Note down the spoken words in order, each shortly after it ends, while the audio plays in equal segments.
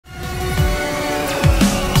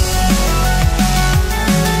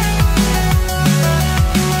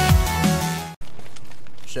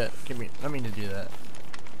Give me. I mean to do that.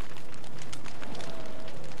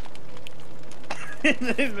 And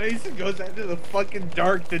then Mason goes into the fucking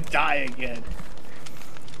dark to die again.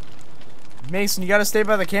 Mason, you gotta stay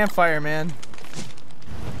by the campfire, man.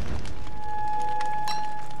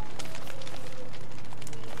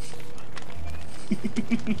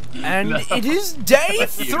 And it is day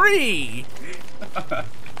 3.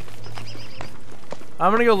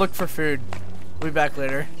 I'm gonna go look for food. We'll be back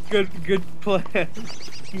later. Good plan.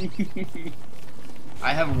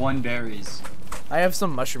 I have 1 berries. I have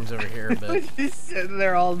some mushrooms over here, but Just sitting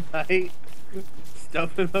there all night,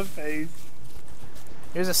 stuff in the face.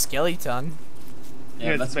 here's a skeleton.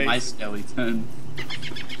 Yeah, Yeah, that's space. my skeleton.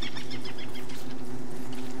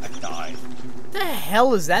 I died. What the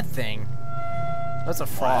hell is that thing? That's a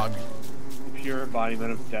frog. Pure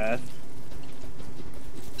embodiment of death.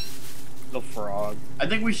 The frog. I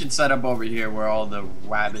think we should set up over here where all the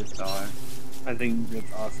rabbits are. I think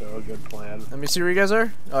it's also a good plan. Let me see where you guys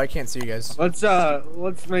are. Oh, I can't see you guys. Let's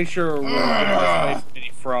make sure we're not wasting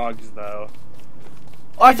any frogs though.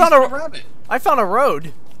 Oh, I found just a rabbit. I found a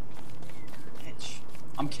road. Bitch.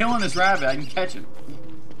 I'm killing this rabbit. I can catch him.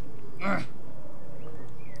 Ugh.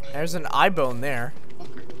 There's an eye bone there.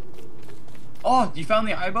 Oh, you found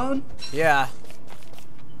the eye bone? Yeah.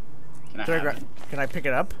 Can I Should I have it? Can I pick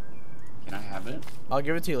it up? Can I have it? I'll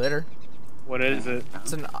give it to you later. What is it?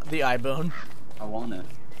 It's the eye bone. I want it.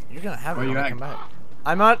 You're gonna have Where it you when I at? come back.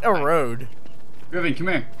 I'm at a road. Griffin, come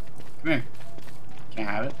here. Come here. Can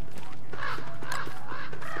I have it?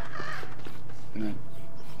 Come in.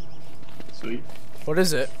 Sweet. What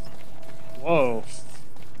is it? Whoa.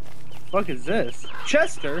 Fuck is this?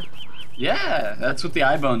 Chester? Yeah, that's what the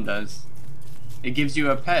eye bone does. It gives you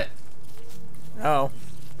a pet. Oh.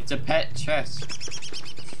 It's a pet chest.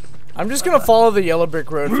 I'm just gonna follow the yellow brick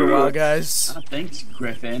road for a while, guys. Oh, thanks,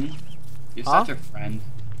 Griffin. You're Huh? such a friend.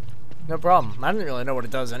 No problem. I didn't really know what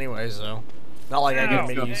it does anyway, so not like I Ow. can Gives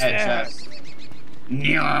you maybe a use pet it. Yeah. chest.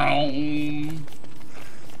 Meow.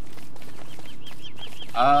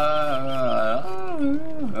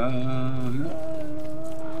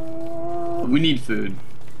 We need food.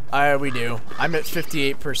 We do. I'm at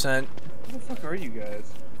 58%. Where the fuck are you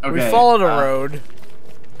guys? Okay. We followed a road.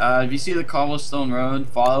 If you see the cobblestone road,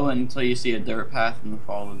 follow it until you see a dirt path, and then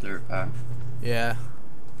follow the dirt path. Yeah.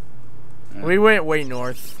 Yeah. We went way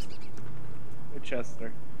north. Hey,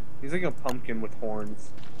 Chester. He's like a pumpkin with horns.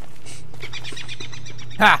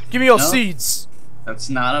 Ha! Give me your No. seeds. That's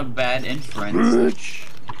not a bad inference.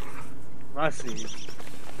 I see.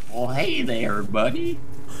 Well, hey there, buddy.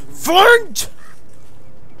 Flint!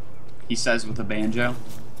 He says with a banjo.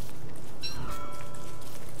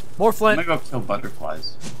 More I'm flint. gonna go kill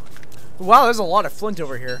butterflies. Wow, there's a lot of flint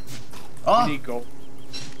over here. Oh, Nico.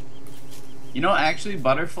 you know, actually,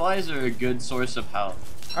 butterflies are a good source of health.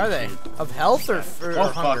 Are they? Of health or Oh,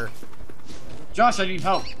 hunger? Josh, I need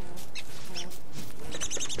help.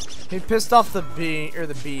 He pissed off the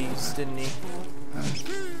bees, didn't he? I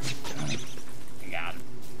got him.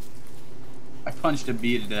 I punched a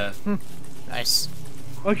bee to death. Nice.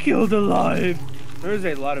 I killed alive. There's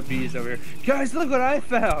a lot of bees over here. Guys, look what I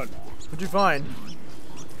found. What'd you find?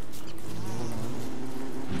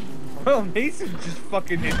 Well, Mason just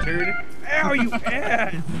fucking entered. Ow, you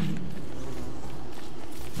ass!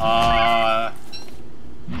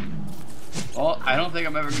 Well, I don't think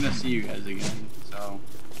I'm ever gonna see you guys again, so.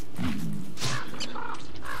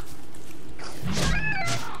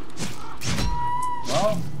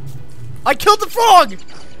 Well, I killed the frog!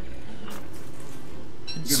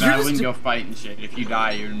 because I wouldn't go fight and shit. If you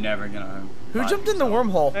die, you're never gonna. Who fight, jumped in the so.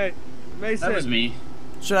 wormhole? Hey, Mason. That was me.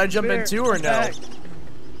 Should I jump in too or no? Back.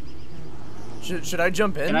 Should I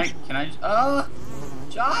jump in? Can I,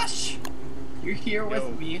 Josh! You're here with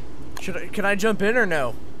Yo. me. Can I jump in or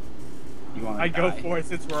no? You wanna I go die. for it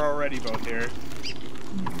since we're already both here.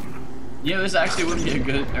 Yeah, this actually wouldn't be a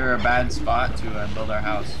good or a bad spot to build our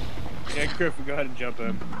house. Yeah, Griffin, go ahead and jump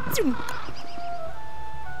in.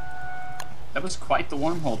 That was quite the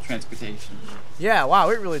wormhole transportation. Yeah, wow,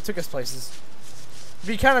 it really took us places. It'd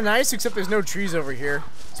be kind of nice, except there's no trees over here.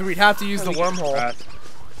 So we'd have to use the wormhole.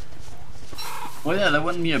 Well, yeah, that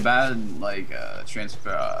wouldn't be a bad, like,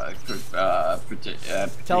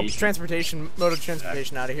 Transportation, mode of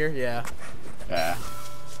transportation out of here, yeah. Yeah.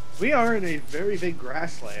 We are in a very big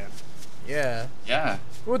grassland. Yeah. Yeah.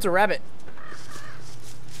 Oh, it's a rabbit.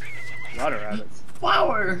 A lot of rabbits.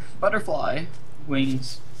 Flower! Butterfly.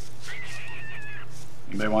 Wings.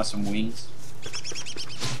 Anybody want some wings?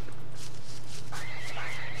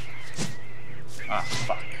 Ah,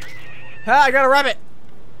 fuck. Ha, I got a rabbit!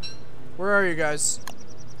 Where are you guys?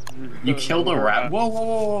 You killed a rabbit? Whoa, whoa,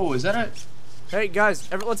 whoa, whoa, is that a... Hey guys,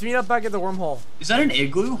 let's meet up back at the wormhole. Is that an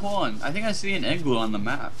igloo? Hold on. I think I see an igloo on the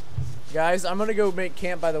map. Guys, I'm gonna go make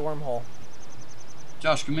camp by the wormhole.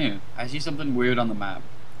 Josh, come here. I see something weird on the map.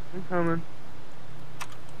 I'm coming.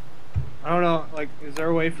 I don't know, like, is there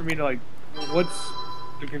a way for me to, like, what's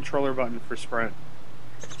the controller button for sprint?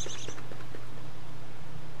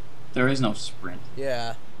 There is no sprint.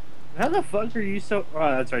 Yeah. How the fuck are you so...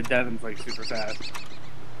 Oh, that's right, Devin's, like, super fast.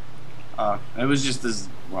 It was just this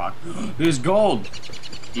rock. There's gold!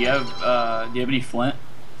 Do you have any flint?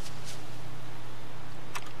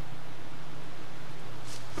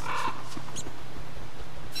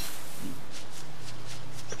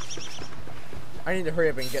 I need to hurry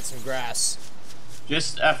up and get some grass.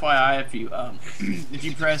 Just FYI, if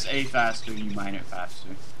you press A faster, you mine it faster.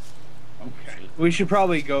 Oh shit. We should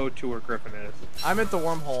probably go to where Griffin is. I'm at the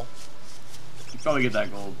wormhole. You probably get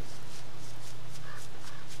that gold.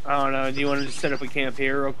 I don't know, do you want to just set up a camp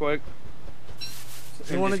here real quick?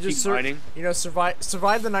 You want to just mining? you know, survive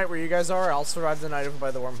the night where you guys are. I'll survive the night over by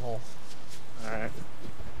the wormhole. Alright.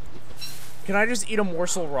 Can I just eat a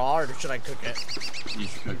morsel raw, or should I cook it? You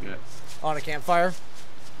should cook it. On a campfire?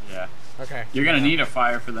 Yeah. Okay. You're gonna need a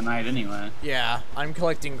fire for the night anyway. Yeah, I'm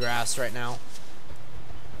collecting grass right now.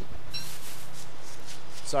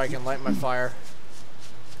 So I can light my fire.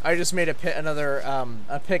 I just made a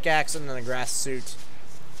pickaxe and then a grass suit.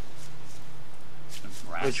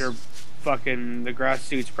 Grass. Which are fucking... The grass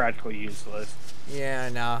suit's practically useless. Yeah,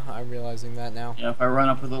 nah, I'm realizing that now. Yeah, if I run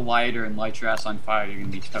up with a lighter and light your ass on fire, you're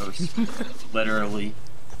gonna be toast. Literally.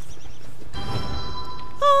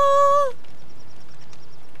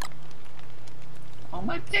 Oh,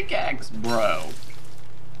 my pickaxe, bro.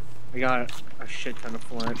 I got a shit ton of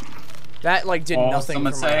flint. That like did nothing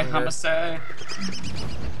for my hunger. I'ma say.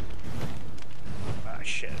 Ah,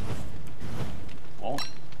 shit. Well.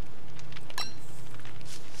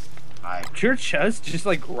 Hi. Did your chest just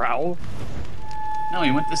like growl? No,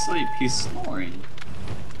 he went to sleep. He's snoring.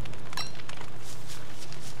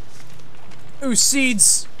 Ooh,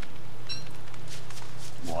 seeds!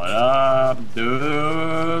 What up,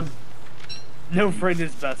 dude? No friend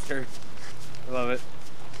is bester. I love it.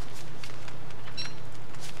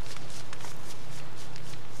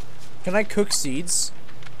 Can I cook seeds?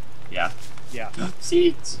 Yeah. Yeah.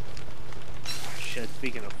 Seeds. Ah, shit,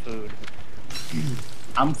 speaking of food.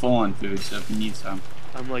 I'm full on food, so if you need some.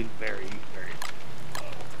 I'm like very, very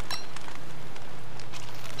low.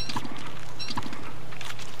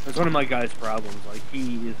 That's one of my guy's problems. Like,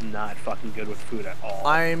 he is not fucking good with food at all.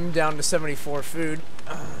 I'm down to 74 food.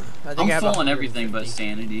 I think I'm I have full on everything but 150.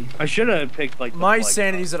 sanity. I should have picked like the My flag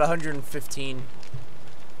sanity's at 115.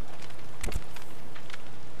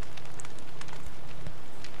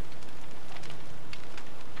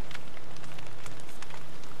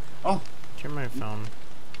 Oh, Turn my phone.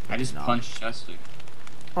 I just No. punched Chester.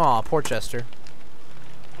 Aw, poor Chester.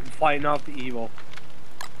 I'm fighting off the evil.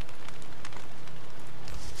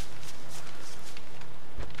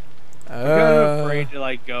 I'm kind of afraid to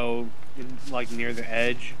like go in, like near the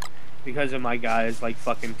edge because of my guy's like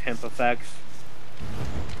fucking temp effects.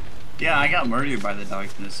 Yeah, I got murdered by the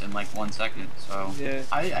darkness in like 1 second, so Yeah.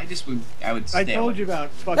 I would stay I told away. you about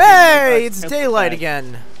fucking. Hey, like, it's temp daylight effect.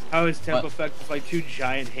 again. How his temp What? effect was like two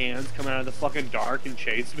giant hands coming out of the fucking dark and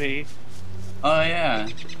chase me. Oh yeah.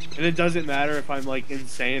 And it doesn't matter if I'm like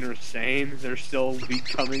insane or sane, they're still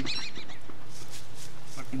becoming.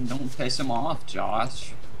 Fucking don't piss him off,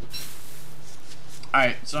 Josh.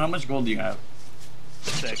 Alright, so how much gold do you have?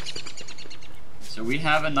 6. So we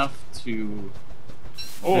have enough to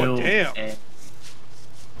Oh build damn!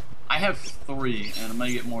 I have 3, and I'm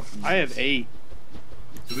gonna get more from I this. have 8.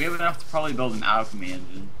 So we have enough to probably build an alchemy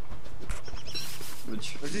engine.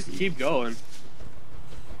 Which Let's just keep going.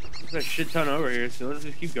 There's a shit ton over here, so let's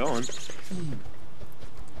just keep going.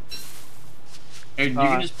 Hey, you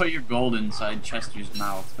can just put your gold inside Chester's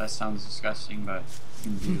mouth. That sounds disgusting, but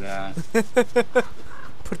you can do that.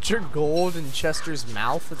 Put your gold in Chester's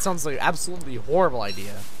mouth? That sounds like an absolutely horrible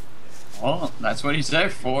idea. Well, that's what he's there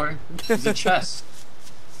for. It's a chest.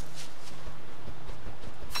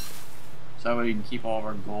 So that way we can keep all of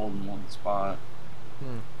our gold in one spot.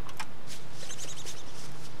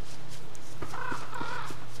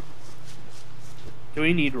 Do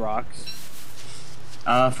we need rocks?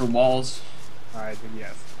 For walls. Alright, then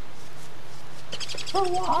yes. For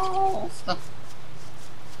walls!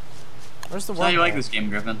 Where's the So how you wormhole? like this game,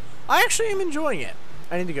 Griffin? I actually am enjoying it.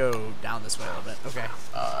 I need to go down this way a little bit. Okay.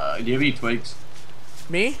 Do you have any twigs?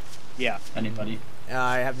 Me? Yeah. Anybody?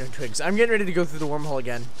 I have no twigs. I'm getting ready to go through the wormhole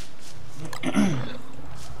again.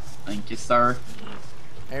 Thank you, sir.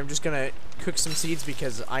 I am just gonna cook some seeds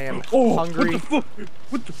because I am Oh, hungry. What the fuck?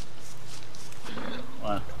 What the?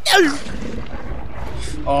 What?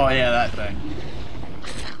 Oh yeah, that thing.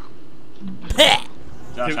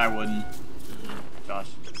 Josh, I wouldn't. Josh,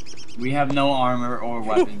 we have no armor or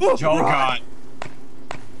weapons. Oh God.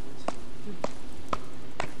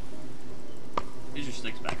 Here's your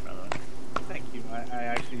sticks back, by the way. Thank you. I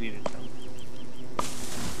actually needed some.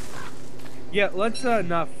 Yeah, let's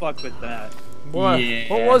not fuck with that. What? Yeah.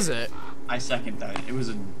 What was it? I second that. It was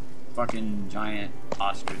a fucking giant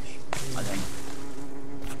ostrich, I think.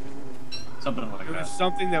 Something like It was that.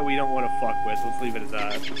 something that we don't want to fuck with. Let's leave it as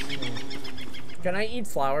that. Can I eat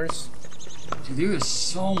flowers? Dude, there is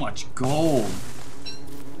so much gold.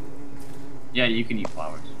 Yeah, you can eat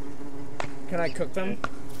flowers. Can I cook them?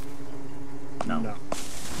 No.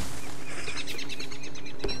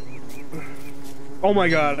 Oh my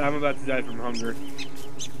god, I'm about to die from hunger.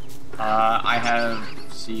 I have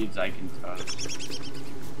seeds I can cook.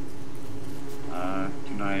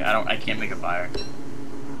 Can I can't make a fire.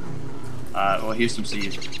 Well, here's some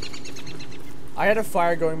seeds. I had a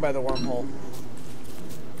fire going by the wormhole.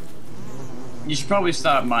 You should probably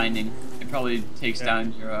stop mining. It probably takes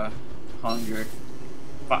down your, hunger.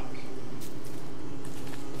 Fuck.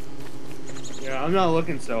 Yeah, I'm not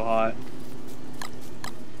looking so hot.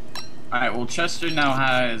 Alright, well, Chester now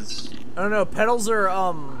has I don't know, petals are,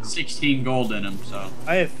 16 gold in him, so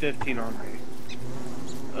I have 15 on me.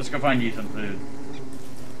 let's go find you some food.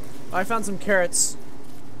 I found some carrots.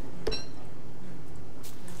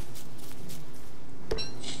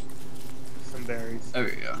 Some berries. There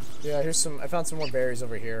we go. Yeah, here's some, I found some more berries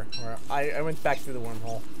over here. Where I went back through the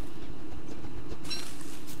wormhole.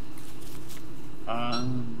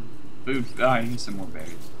 Food. I need some more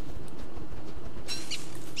berries.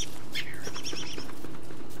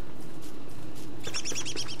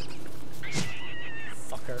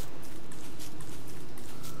 Fucker.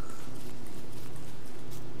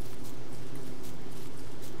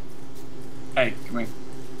 Hey, come here.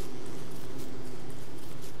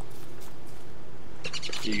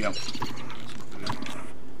 Here you go.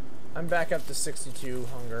 I'm back up to 62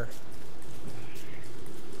 hunger.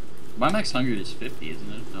 My max hunger is 50,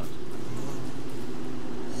 isn't it? No.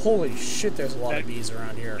 Holy shit, there's a lot of bees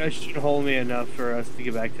around here. That should hold me enough for us to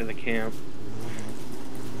get back to the camp.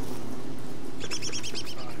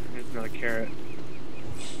 Here's another carrot.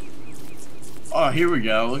 Oh, here we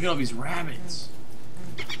go. Look at all these rabbits.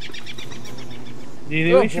 Do you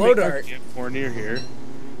think Oh, we should blow make our dart. camp more near here?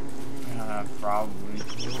 Probably.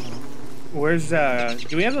 Where's,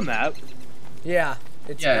 do we have a map? Yeah.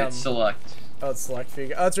 It's, Yeah, it's select. oh, it's select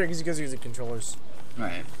figure. Oh, that's right, because you guys are using controllers.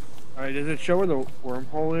 Right. Alright, does it show where the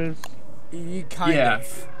wormhole is? You kind Yeah.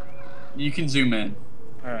 of. You can zoom in.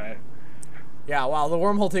 Alright. Yeah, wow, the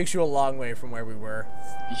wormhole takes you a long way from where we were.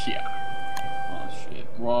 Yeah. Oh shit.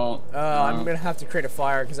 Well. I'm gonna have to create a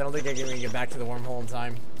fire, because I don't think I'm gonna get back to the wormhole in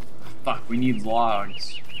time. Fuck. We need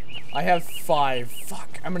logs. I have 5.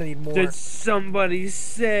 Fuck, I'm gonna need more. Did somebody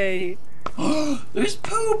say... There's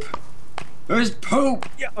poop. There's poop.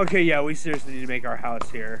 Yeah, okay, yeah, we seriously need to make our house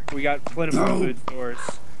here. We got plentiful No. food stores,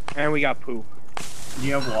 and we got poop. Do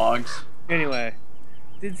you have logs? Anyway,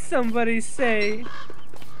 did somebody say...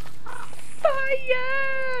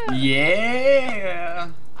 Fire! Yeah.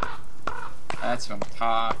 That's what I'm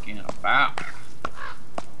talking about.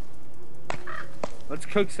 Let's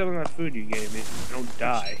cook some of that food you gave me. I don't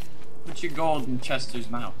die. Put your gold in Chester's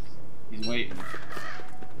mouth. He's waiting.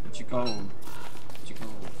 Put your gold. Put your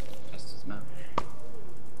gold in Chester's mouth.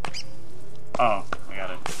 Oh, I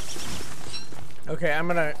got it. Okay, I'm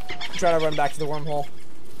gonna try to run back to the wormhole.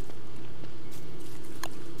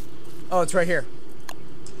 Oh, it's right here.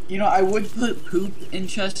 You know, I would put poop in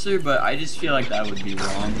Chester, but I just feel like that would be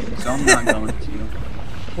wrong, so I'm not going to.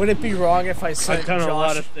 Would it be wrong if I sent I've done Josh? a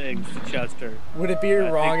lot of things to Chester. Would it be I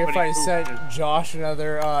wrong think if putting I poop sent in- Josh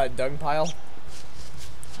another dung pile?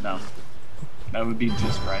 No. That would be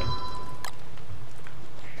just right.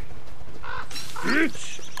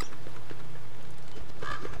 Bitch!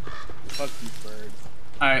 Fuck these birds.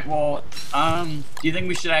 Alright, well, do you think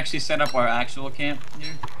we should actually set up our actual camp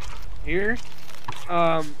here? Here?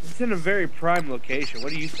 It's in a very prime location.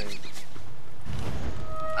 What do you think?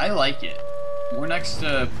 I like it. We're next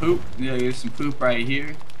to poop. Yeah, there's some poop right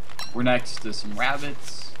here. We're next to some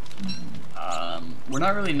rabbits. We're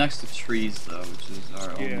not really next to trees though, which is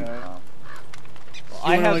our only Yeah. problem.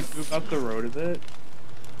 I have. like move up the road a bit.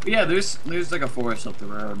 But yeah, there's like a forest up the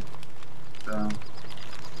road. So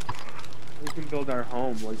We can build our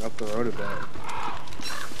home like up the road a bit.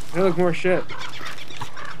 Hey, look, more shit.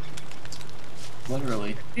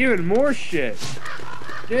 literally, Even more shit.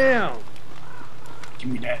 Damn. give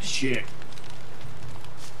me that shit.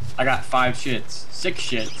 I got 5 shits, 6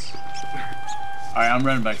 shits. Alright, I'm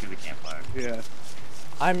running back to the campfire. Yeah.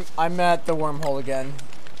 I'm at the wormhole again.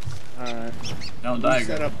 Alright. Don't die,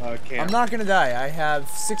 Set guys. up a camp. I'm not gonna die. I have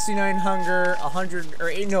 69 hunger, 100 or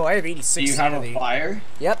 8, no, I have 86 Do you have sanity. a fire?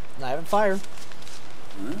 Yep, I have a fire.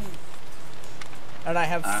 Hmm. And I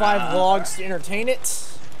have 5 logs to entertain it.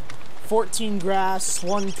 14 grass,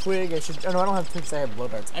 1 twig. I should. Oh no, I don't have twigs. I have blow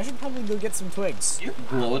darts. I should probably go get some twigs. You have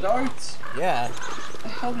blow darts? Yeah,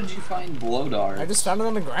 How did you find blow darts? I just found it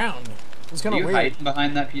on the ground. It was kind Are of you weird. hiding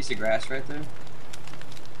behind that piece of grass right there?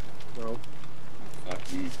 No.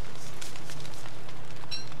 Fuck me.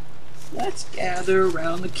 Let's gather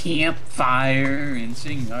around the campfire and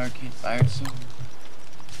sing our campfire song.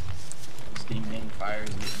 This ding dang fire is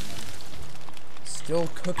getting low. Still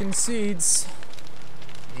cooking seeds.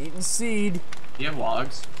 Eating seed. Do you have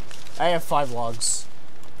logs? I have 5 logs.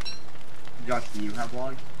 Josh, do you have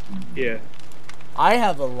logs? Yeah. I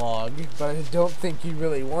have a log, but I don't think you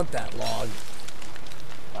really want that log.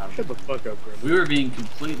 Shut the fuck up, Grim. We were being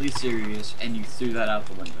completely serious, and you threw that out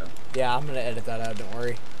the window. Yeah, I'm gonna edit that out. Don't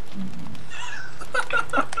worry.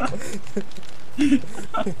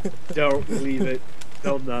 Don't leave it.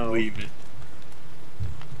 They'll know. Leave it.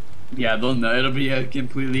 Yeah, they'll know. It'll be a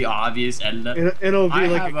completely obvious edit. It'll be I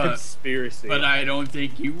like have a a- conspiracy. But I don't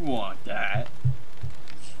think you want that.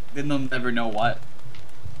 Then they'll never know what.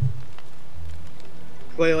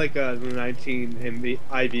 Play like a 19 MB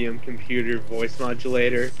IBM computer voice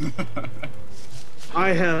modulator. I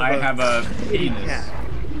have a penis. cat.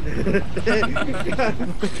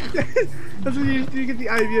 That's when you get the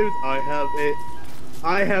IBM.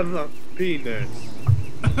 I have a penis.